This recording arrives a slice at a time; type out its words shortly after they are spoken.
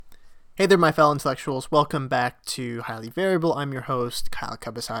Hey there, my fellow intellectuals. Welcome back to Highly Variable. I'm your host, Kyle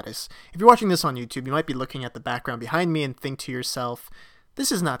Kabasadis. If you're watching this on YouTube, you might be looking at the background behind me and think to yourself,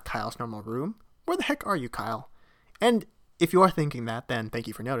 this is not Kyle's normal room. Where the heck are you, Kyle? And if you are thinking that, then thank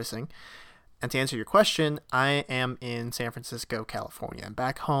you for noticing. And to answer your question, I am in San Francisco, California. I'm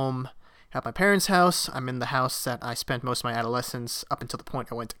back home at my parents' house. I'm in the house that I spent most of my adolescence up until the point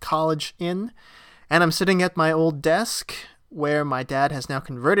I went to college in. And I'm sitting at my old desk where my dad has now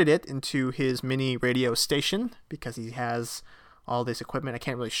converted it into his mini radio station because he has all this equipment. I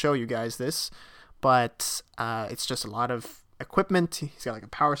can't really show you guys this, but it's just a lot of equipment. He's got like a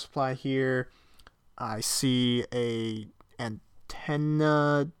power supply here. I see a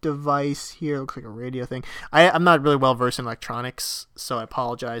antenna device here. It looks like a radio thing. I'm not really well versed in electronics, so I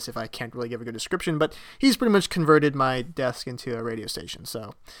apologize if I can't really give a good description, but he's pretty much converted my desk into a radio station.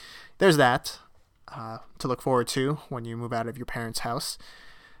 So there's that. To look forward to when you move out of your parents' house.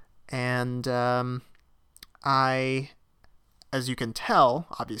 And I, as you can tell,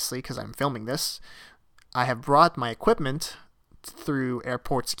 obviously, because I'm filming this, I have brought my equipment through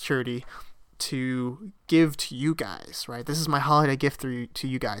airport security to give to you guys, right? This is my holiday gift to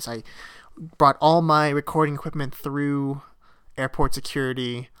you guys. I brought all my recording equipment through airport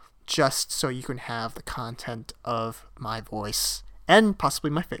security just so you can have the content of my voice and possibly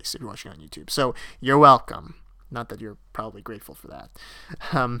my face if you're watching on YouTube. So you're welcome. Not that you're probably grateful for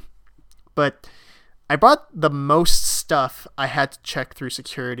that. But I brought the most stuff I had to check through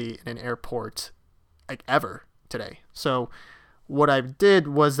security in an airport like ever today. So what I did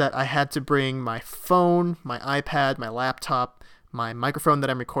was that I had to bring my phone, my iPad, my laptop, my microphone that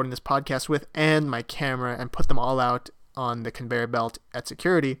I'm recording this podcast with, and my camera, and put them all out on the conveyor belt at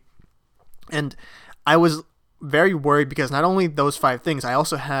security. And I was very worried because not only those 5 things, I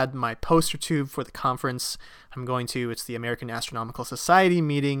also had my poster tube for the conference I'm going to. It's the American Astronomical Society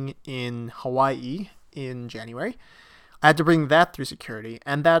meeting in Hawaii in January. I had to bring that through security,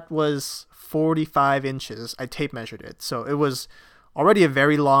 and that was 45 inches. I tape measured it. So it was already a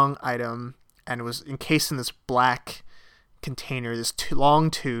very long item, and it was encased in this black container, this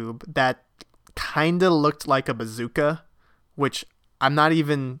long tube that kind of looked like a bazooka, which I'm not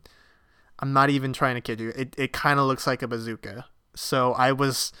even trying to kid you. It kind of looks like a bazooka. So I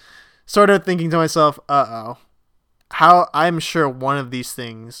was sort of thinking to myself, how I'm sure one of these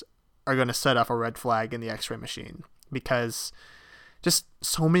things are going to set off a red flag in the x-ray machine because just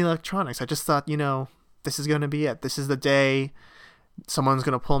so many electronics. I just thought, this is going to be it. This is the day someone's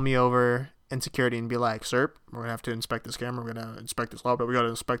going to pull me over in security and be like, sir, we're going to have to inspect this camera. We're going to inspect this laptop. We got to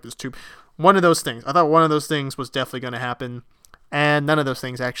inspect this tube. One of those things. I thought one of those things was definitely going to happen. And none of those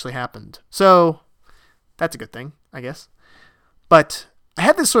things actually happened. So that's a good thing, I guess. But I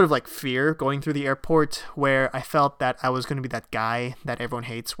had this sort of like fear going through the airport where I felt that I was going to be that guy that everyone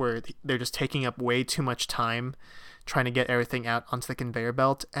hates where they're just taking up way too much time trying to get everything out onto the conveyor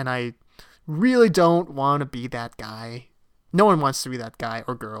belt. And I really don't want to be that guy. No one wants to be that guy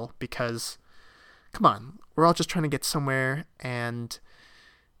or girl because, come on, we're all just trying to get somewhere and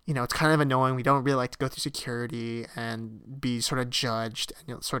it's kind of annoying. We don't really like to go through security and be sort of judged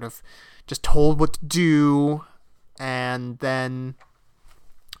and sort of just told what to do and then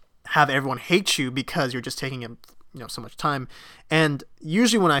have everyone hate you because you're just taking up so much time. And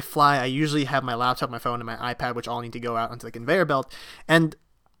usually when I fly, I usually have my laptop, my phone, and my iPad, which all need to go out onto the conveyor belt. And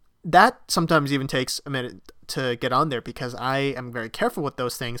that sometimes even takes a minute to get on there because I am very careful with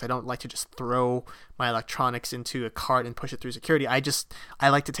those things. I don't like to just throw my electronics into a cart and push it through security. I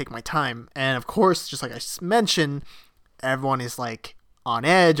like to take my time. And of course, just like I mentioned, everyone is like on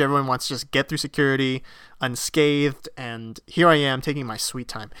edge. Everyone wants to just get through security unscathed. And here I am taking my sweet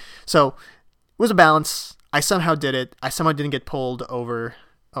time. So it was a balance. I somehow did it. I somehow didn't get pulled over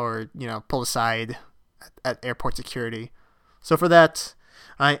or, pulled aside at airport security. So for that,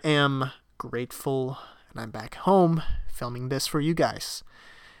 I am grateful, and I'm back home filming this for you guys.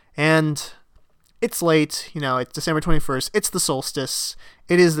 And it's late, it's December 21st. It's the solstice.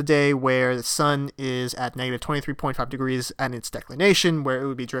 It is the day where the sun is at negative 23.5 degrees at its declination, where it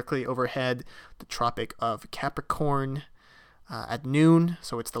would be directly overhead the Tropic of Capricorn at noon.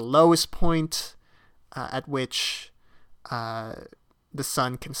 So it's the lowest point at which the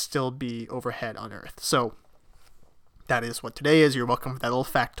sun can still be overhead on Earth. So that is what today is. You're welcome for that little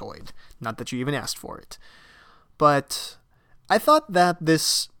factoid. Not that you even asked for it. But I thought that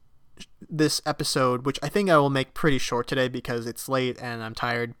this episode, which I think I will make pretty short today because it's late and I'm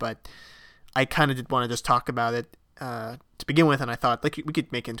tired, but I kind of did want to just talk about it to begin with, and I thought like we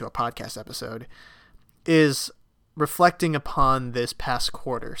could make it into a podcast episode, is reflecting upon this past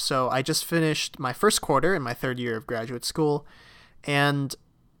quarter. So I just finished my first quarter in my third year of graduate school, and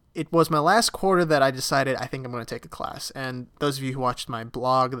it was my last quarter that I decided I think I'm going to take a class. And those of you who watched my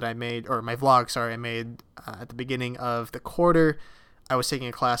blog that I made, or my vlog, sorry, I made at the beginning of the quarter, I was taking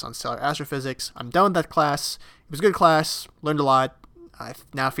a class on stellar astrophysics. I'm done with that class. It was a good class, learned a lot. I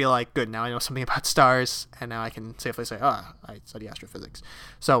now feel like, good, now I know something about stars, and now I can safely say, I study astrophysics.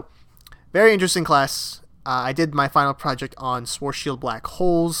 So, very interesting class. I did my final project on Schwarzschild black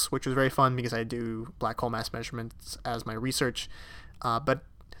holes, which was very fun because I do black hole mass measurements as my research. But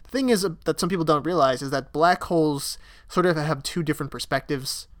the thing is that some people don't realize is that black holes sort of have two different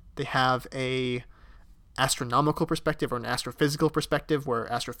perspectives. They have a astronomical perspective or an astrophysical perspective, where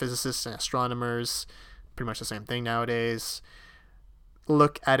astrophysicists and astronomers, pretty much the same thing nowadays,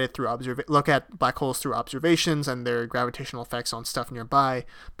 look at black holes through observations and their gravitational effects on stuff nearby.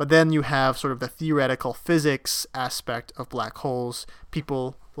 But then you have sort of the theoretical physics aspect of black holes.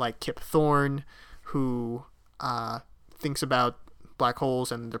 People like Kip Thorne, who thinks about black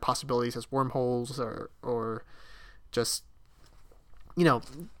holes and their possibilities as wormholes or just,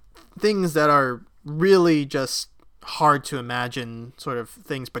 things that are really just hard to imagine sort of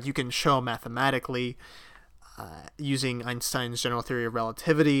things, but you can show mathematically using Einstein's general theory of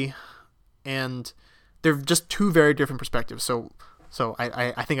relativity. And they're just two very different perspectives. So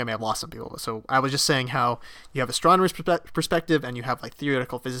I think I may have lost some people. So I was just saying how you have astronomers' perspective and you have like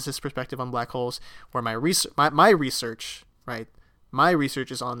theoretical physicists' perspective on black holes, where my research, right? My research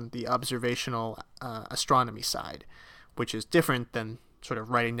is on the observational astronomy side, which is different than sort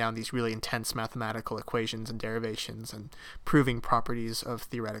of writing down these really intense mathematical equations and derivations and proving properties of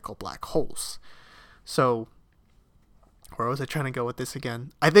theoretical black holes. So, where was I trying to go with this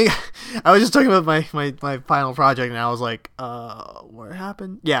again? I think I was just talking about my final project, and I was like, what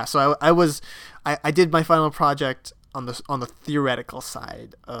happened? Yeah, so I did my final project on the theoretical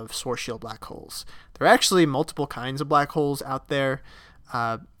side of Schwarzschild black holes. There are actually multiple kinds of black holes out there.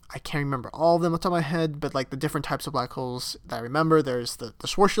 I can't remember all of them off the top of my head, but like the different types of black holes that I remember, there's the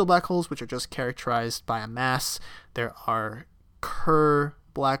Schwarzschild black holes, which are just characterized by a mass. There are Kerr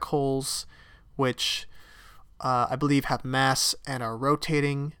black holes, which I believe have mass and are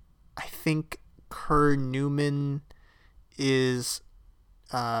rotating. I think Kerr-Newman is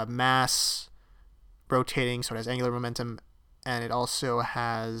mass rotating, so it has angular momentum, and it also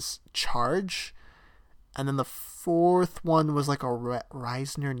has charge. And then the fourth one was like a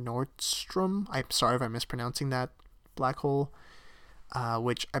Reisner-Nordstrom. I'm sorry if I'm mispronouncing that black hole,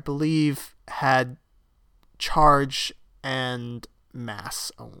 which I believe had charge and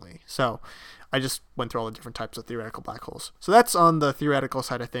mass only. So I just went through all the different types of theoretical black holes. So that's on the theoretical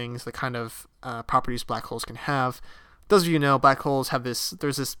side of things, the kind of properties black holes can have. Those of you who know, black holes have there's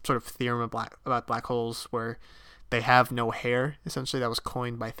this sort of theorem about black holes where they have no hair. Essentially, that was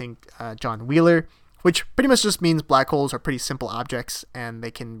coined by, I think, John Wheeler, which pretty much just means black holes are pretty simple objects, and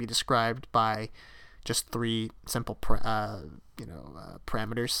they can be described by just three simple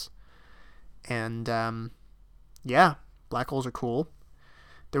parameters. And yeah, black holes are cool.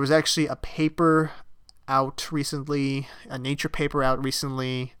 There was actually a paper out recently, a Nature paper out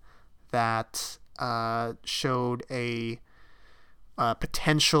recently, that showed a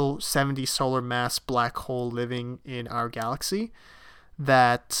potential 70 solar mass black hole living in our galaxy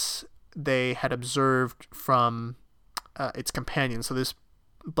that they had observed from its companion. So this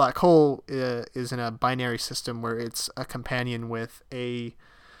black hole is in a binary system where it's a companion with a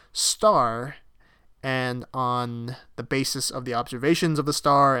star, and on the basis of the observations of the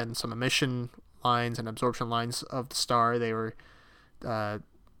star and some emission lines and absorption lines of the star, they were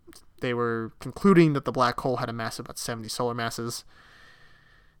concluding that the black hole had a mass of about 70 solar masses.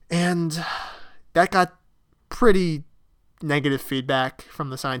 And that got pretty negative feedback from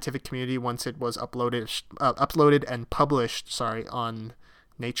the scientific community once it was uploaded and published on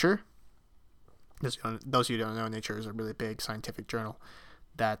Nature. Those of you who don't know, Nature is a really big scientific journal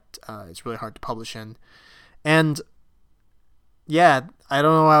that it's really hard to publish in. And yeah, I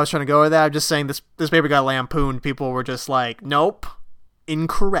don't know why I was trying to go with that. I'm just saying this paper got lampooned. People were just like, nope,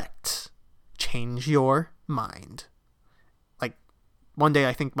 incorrect. Change your mind. Like, one day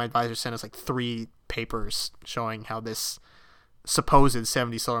I think my advisor sent us like 3 papers showing how this supposed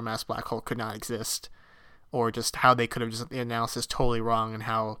 70 solar mass black hole could not exist, or just how they could have just the analysis totally wrong, and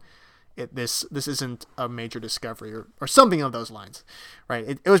how this isn't a major discovery or something of those lines, right?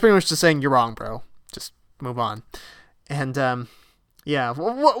 It was pretty much just saying, you're wrong, bro. Just move on. And yeah,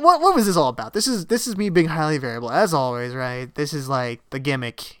 what was this all about? This is me being highly variable as always, right? This is like the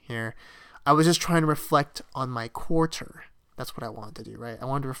gimmick here. I was just trying to reflect on my quarter. That's what I wanted to do, right? I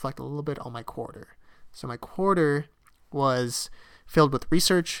wanted to reflect a little bit on my quarter. So my quarter was filled with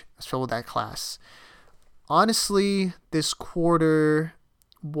research. It was filled with that class. Honestly, this quarter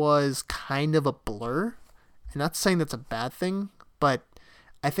was kind of a blur. And not saying that's a bad thing, but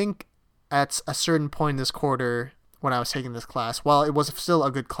I think at a certain point in this quarter when I was taking this class, while it was still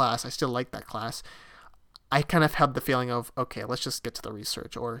a good class, I still liked that class, I kind of had the feeling of, okay, let's just get to the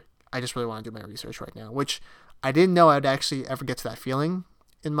research, or I just really want to do my research right now, which I didn't know I'd actually ever get to that feeling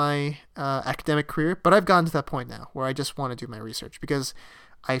in my academic career, but I've gotten to that point now where I just want to do my research because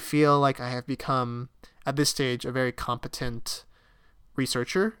I feel like I have become, at this stage, a very competent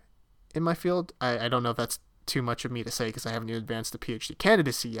researcher in my field. I don't know if that's too much of me to say because I haven't even advanced to PhD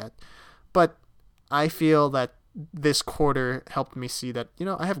candidacy yet, but I feel that this quarter helped me see that,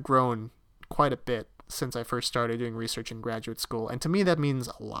 I have grown quite a bit since I first started doing research in graduate school, and to me that means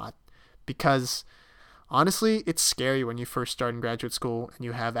a lot because honestly, it's scary when you first start in graduate school and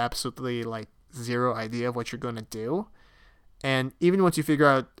you have absolutely zero idea of what you're going to do. And even once you figure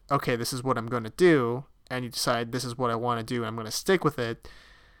out, okay, this is what I'm going to do, and you decide this is what I want to do and I'm going to stick with it,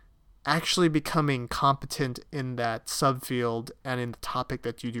 actually becoming competent in that subfield and in the topic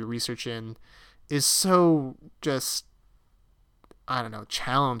that you do research in is so just, I don't know,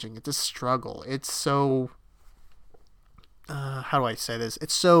 challenging. It's a struggle. It's so, how do I say this?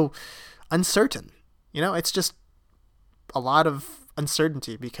 It's so uncertain. It's just a lot of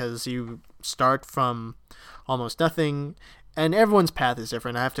uncertainty because you start from almost nothing, and everyone's path is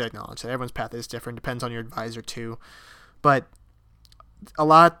different. I have to acknowledge that everyone's path is different. Depends on your advisor too. But a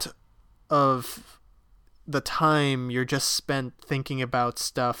lot of the time you're just spent thinking about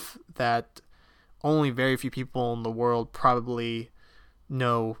stuff that only very few people in the world probably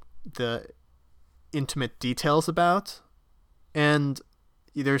know the intimate details about. And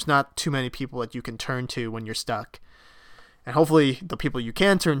there's not too many people that you can turn to when you're stuck. And hopefully the people you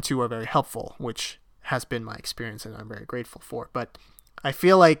can turn to are very helpful, which has been my experience and I'm very grateful for. But I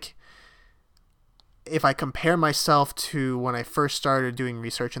feel like if I compare myself to when I first started doing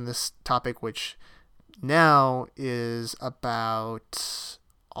research in this topic, which now is about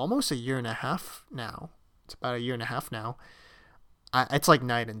almost a year and a half now. It's about a year and a half now. It's like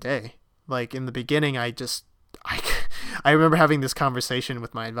night and day. Like in the beginning, I remember having this conversation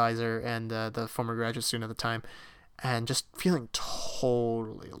with my advisor and the former graduate student at the time, and just feeling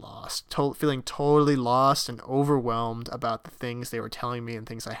totally lost, feeling totally lost and overwhelmed about the things they were telling me and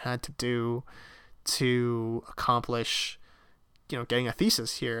things I had to do to accomplish, getting a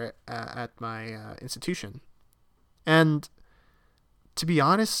thesis here at my institution. And to be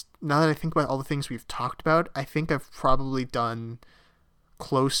honest, now that I think about all the things we've talked about, I think I've probably done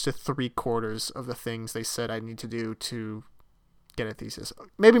close to 3/4 of the things they said I need to do to get a thesis.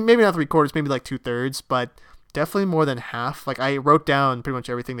 Maybe not 3/4, maybe like 2/3, but definitely more than half. Like I wrote down pretty much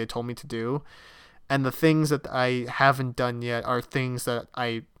everything they told me to do, and the things that I haven't done yet are things that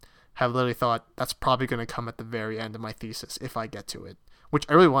I have literally thought that's probably going to come at the very end of my thesis if I get to it, which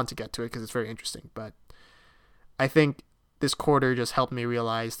I really want to get to it because it's very interesting. But I think this quarter just helped me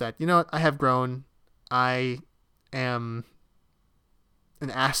realize that, I have grown. I am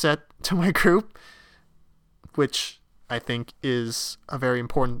an asset to my group, which I think is a very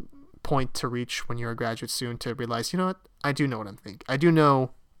important point to reach when you're a graduate student, to realize, I do know what I'm thinking. I do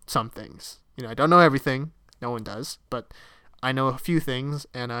know some things. I don't know everything. No one does. But I know a few things,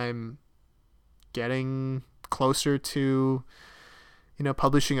 and I'm getting closer to,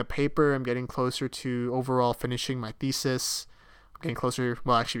 publishing a paper. I'm getting closer to overall finishing my thesis. I'm getting closer.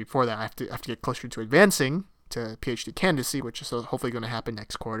 Well, actually, before that, I have to get closer to advancing to PhD candidacy, which is hopefully going to happen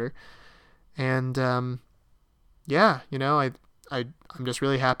next quarter. And I'm just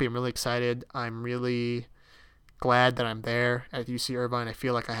really happy. I'm really excited. I'm really glad that I'm there at UC Irvine. I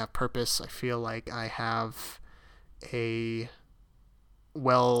feel like I have purpose. I feel like I have a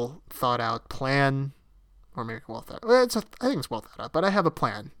well thought out plan, or maybe well thought. I think it's well thought out, but I have a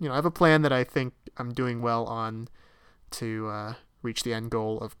plan. I have a plan that I think I'm doing well on to reach the end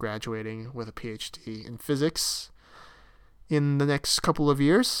goal of graduating with a PhD in physics in the next couple of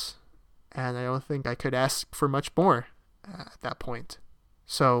years, and I don't think I could ask for much more at that point.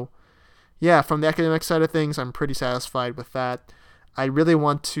 So, yeah, from the academic side of things, I'm pretty satisfied with that. I really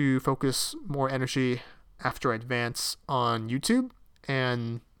want to focus more energy after I advance on YouTube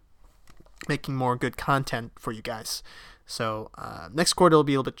and making more good content for you guys. So next quarter will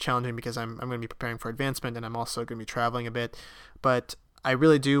be a little bit challenging because I'm going to be preparing for advancement, and I'm also going to be traveling a bit. But I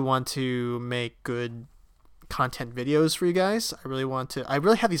really do want to make good content videos for you guys. I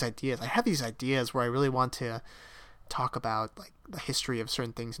really have these ideas. I have these ideas where I really want to talk about like the history of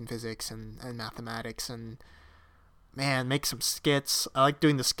certain things in physics and mathematics, and make some skits. I like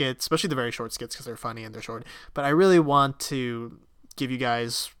doing the skits, especially the very short skits because they're funny and they're short. But I really want to give you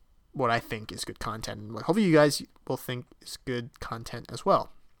guys what I think is good content, and what hopefully you guys will think is good content as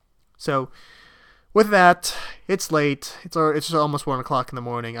well. So with that, it's late. It's almost 1 o'clock in the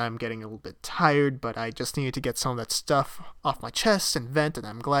morning. I'm getting a little bit tired, but I just needed to get some of that stuff off my chest and vent, and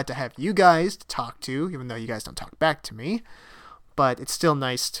I'm glad to have you guys to talk to, even though you guys don't talk back to me. But it's still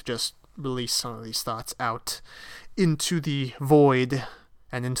nice to just release some of these thoughts out into the void,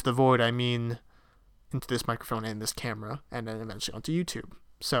 and into the void I mean into this microphone and this camera, and then eventually onto YouTube.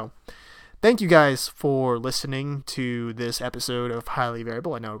 So thank you guys for listening to this episode of Highly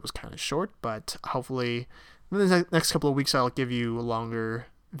Variable. I know it was kind of short, but hopefully in the next couple of weeks I'll give you longer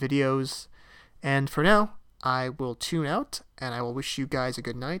videos. And for now, I will tune out, and I will wish you guys a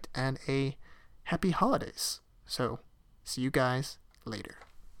good night and a happy holidays. So, see you guys later.